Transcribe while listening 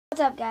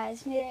up,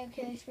 guys? For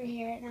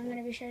here, and I'm going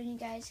to be showing you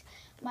guys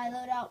my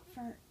loadout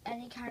for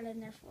any kind of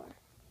Nerf war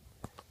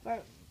for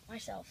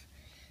myself.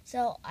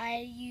 So I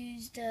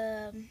used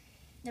the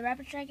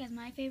Rapid Strike as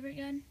my favorite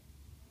gun,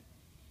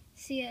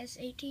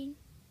 CS-18.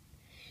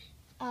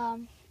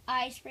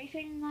 I spray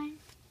painted mine,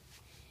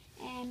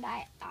 and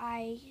I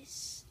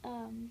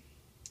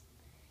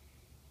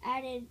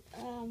added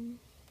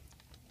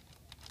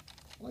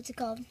what's it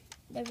called?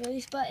 The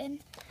release button.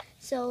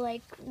 So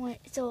I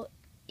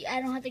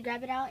don't have to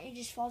grab it out, it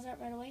just falls out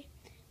right away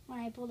when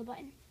I pull the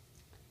button.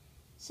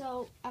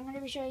 So I'm going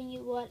to be showing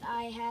you what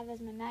I have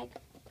as my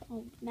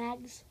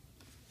mags.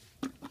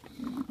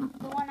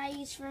 The one I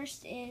use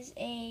first is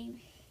a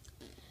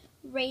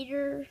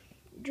Raider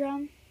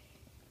drum.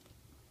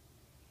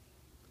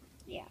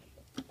 Yeah,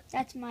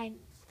 that's my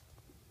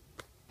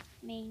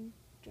main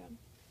drum.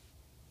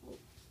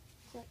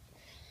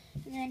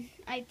 And then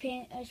I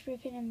spray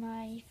painted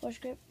my force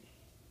grip.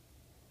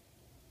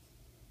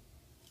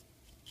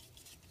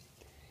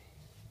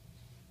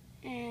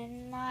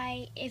 And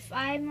if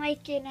I'm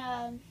like in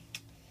a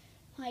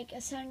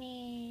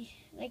sunny,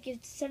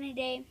 it's a sunny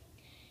day,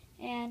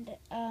 and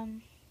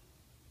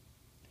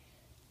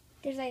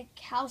there's like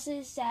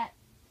houses that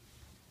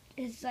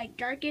is like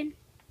darkened,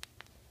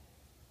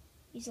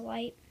 use a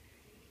light.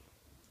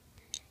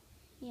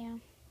 Yeah.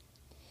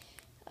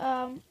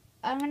 I'm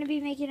gonna be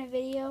making a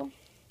video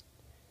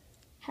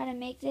how to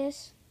make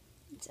this.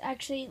 It's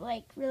actually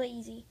like really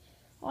easy.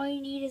 All you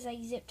need is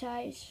like zip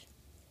ties,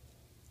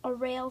 a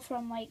rail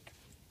from like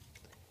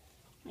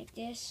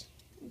this,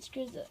 and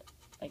screws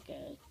like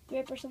a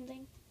grip or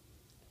something.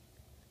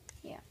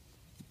 Yeah.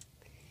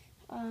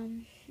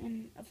 And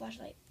a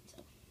flashlight.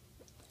 So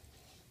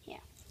yeah,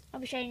 I'll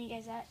be showing you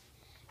guys that.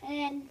 And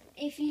then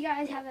if you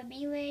guys have a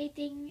melee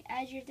thing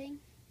as your thing,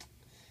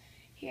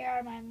 here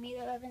are my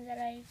melee weapons that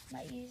I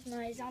might use.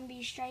 My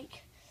zombie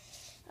strike,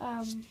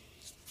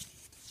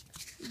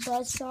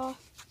 buzzsaw,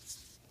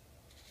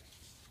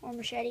 or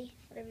machete,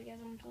 whatever you guys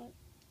want to call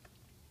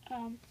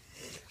it.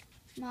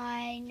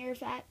 My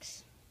Nerf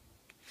axe.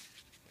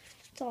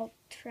 It's all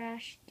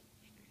trashed,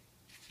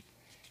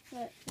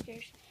 but who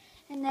cares?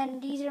 And then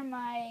these are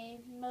my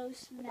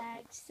most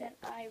mags that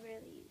I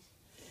really use.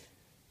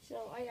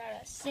 So I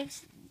got a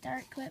 6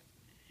 dart clip.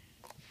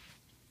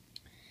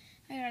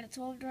 I got a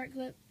 12 dart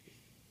clip.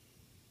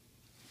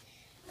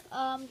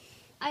 I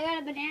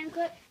got a banana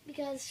clip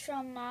because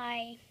from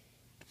my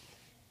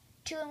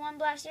 2-in-1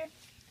 blaster, and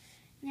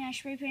then I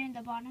spray painted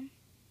the bottom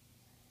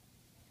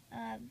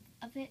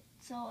of it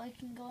so it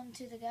can go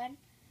into the gun,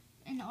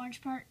 and the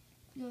orange part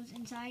goes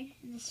inside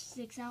and this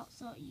sticks out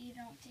so you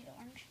don't see the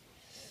orange.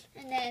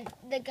 And then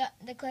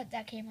the clip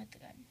that came with the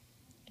gun,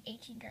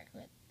 18 dart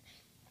clip,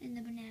 and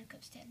the banana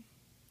clip's 10.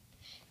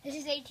 This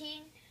is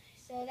 18,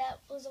 so that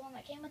was the one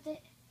that came with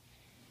it.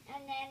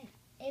 And then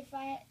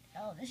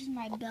this is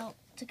my belt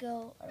to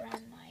go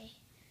around my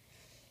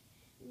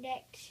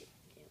neck.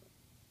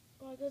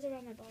 Well, it goes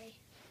around my body,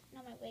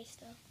 not my waist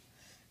though.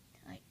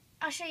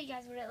 I'll show you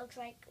guys what it looks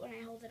like when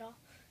I hold it all.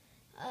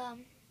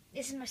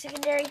 This is my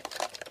secondary.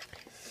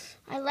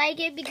 I like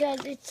it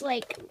because it's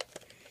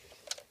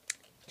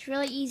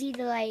really easy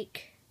to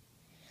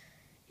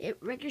it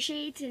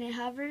ricochets and it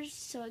hovers,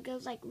 so it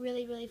goes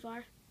really, really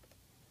far.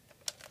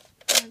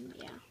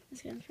 Yeah,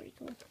 this gun's pretty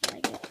cool. I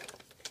like it.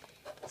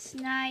 It's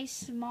nice,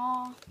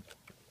 small,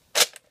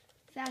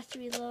 fast to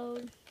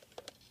reload.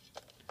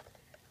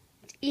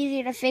 It's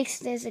easy to fix.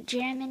 There's a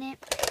jam in it.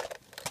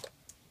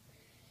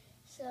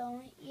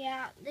 So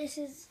yeah, this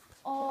is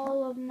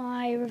all of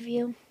my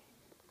review.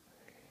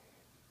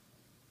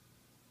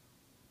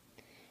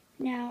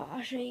 Now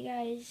I'll show you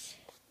guys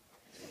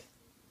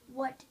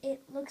what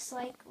it looks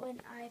like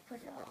when I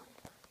put it on.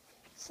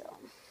 So,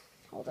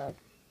 hold up.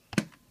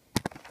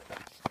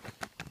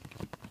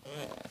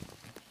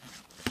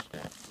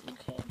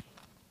 Okay.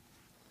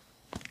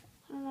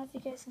 I don't know if you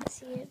guys can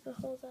see it, but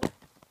hold up.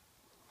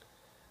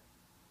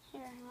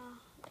 Here, I'll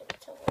get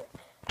it to work.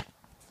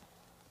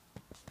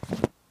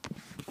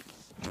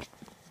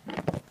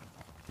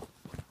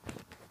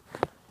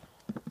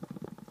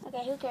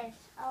 Okay, who cares?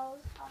 I'll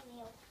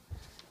kneel.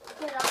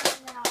 Put it on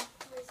and then I'll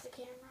raise the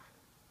camera.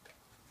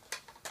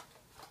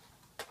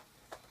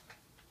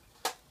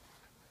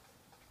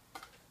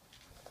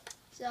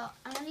 So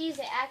I'm going to use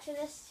the axe for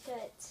this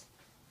because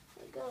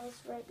it goes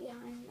right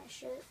behind my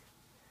shirt.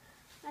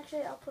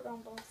 Actually, I'll put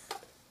on both.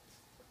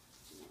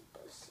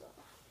 So,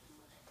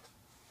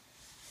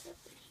 up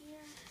in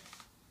here.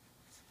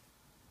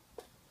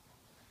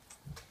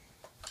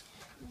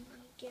 Let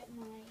me get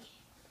my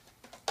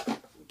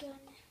gun.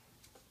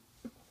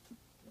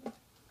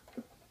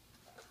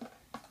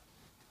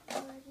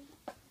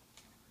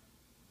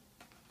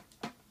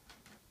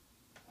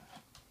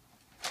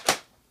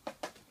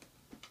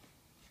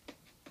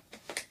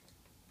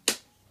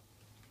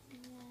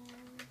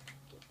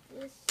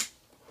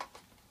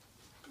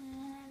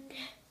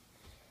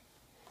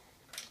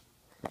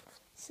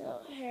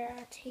 So here,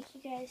 I'll take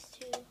you guys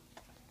to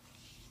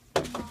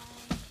my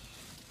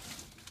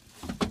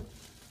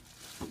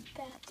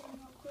bathroom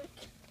real quick.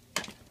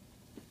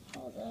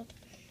 up.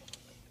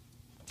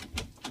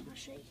 I'll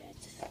show you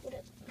guys what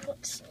it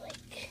looks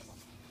like.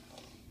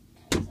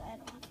 Because I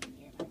don't have them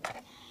near my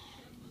bed.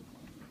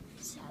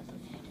 Sadly,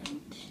 I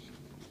didn't.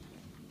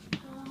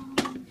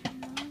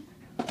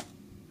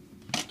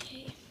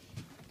 Okay.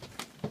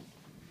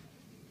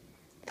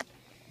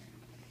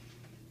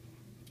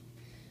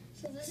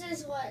 So this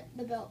is what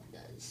the belt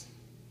does.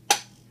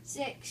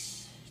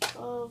 6,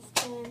 12,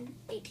 10,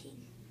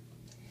 18.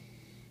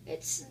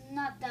 It's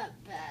not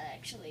that bad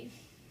actually.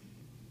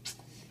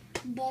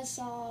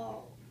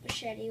 Buzzsaw,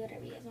 machete,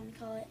 whatever you guys want to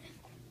call it.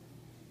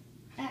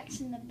 Axe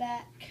in the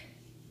back.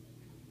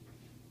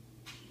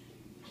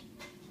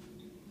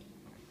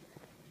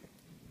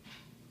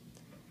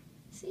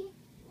 See?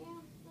 Yeah,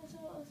 that's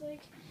what it looks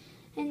like.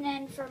 And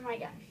then for my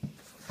gun.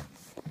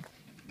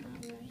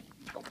 I'm going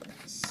to open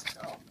this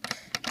stock.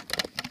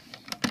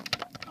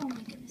 Oh my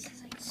goodness,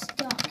 it's like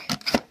stuck.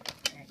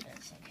 There it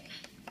is, okay.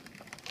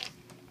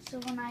 So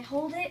when I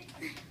hold it,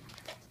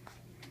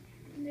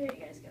 there you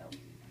guys go.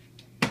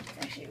 It's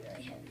actually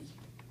really heavy.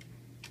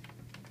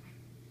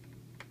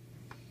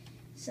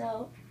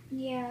 So,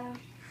 yeah.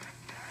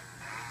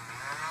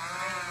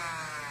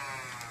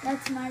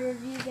 That's my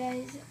review,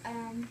 guys.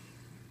 I'll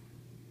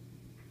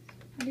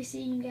be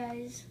seeing you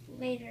guys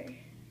later.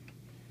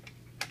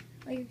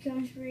 Like a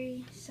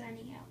Combsbury,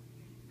 signing out.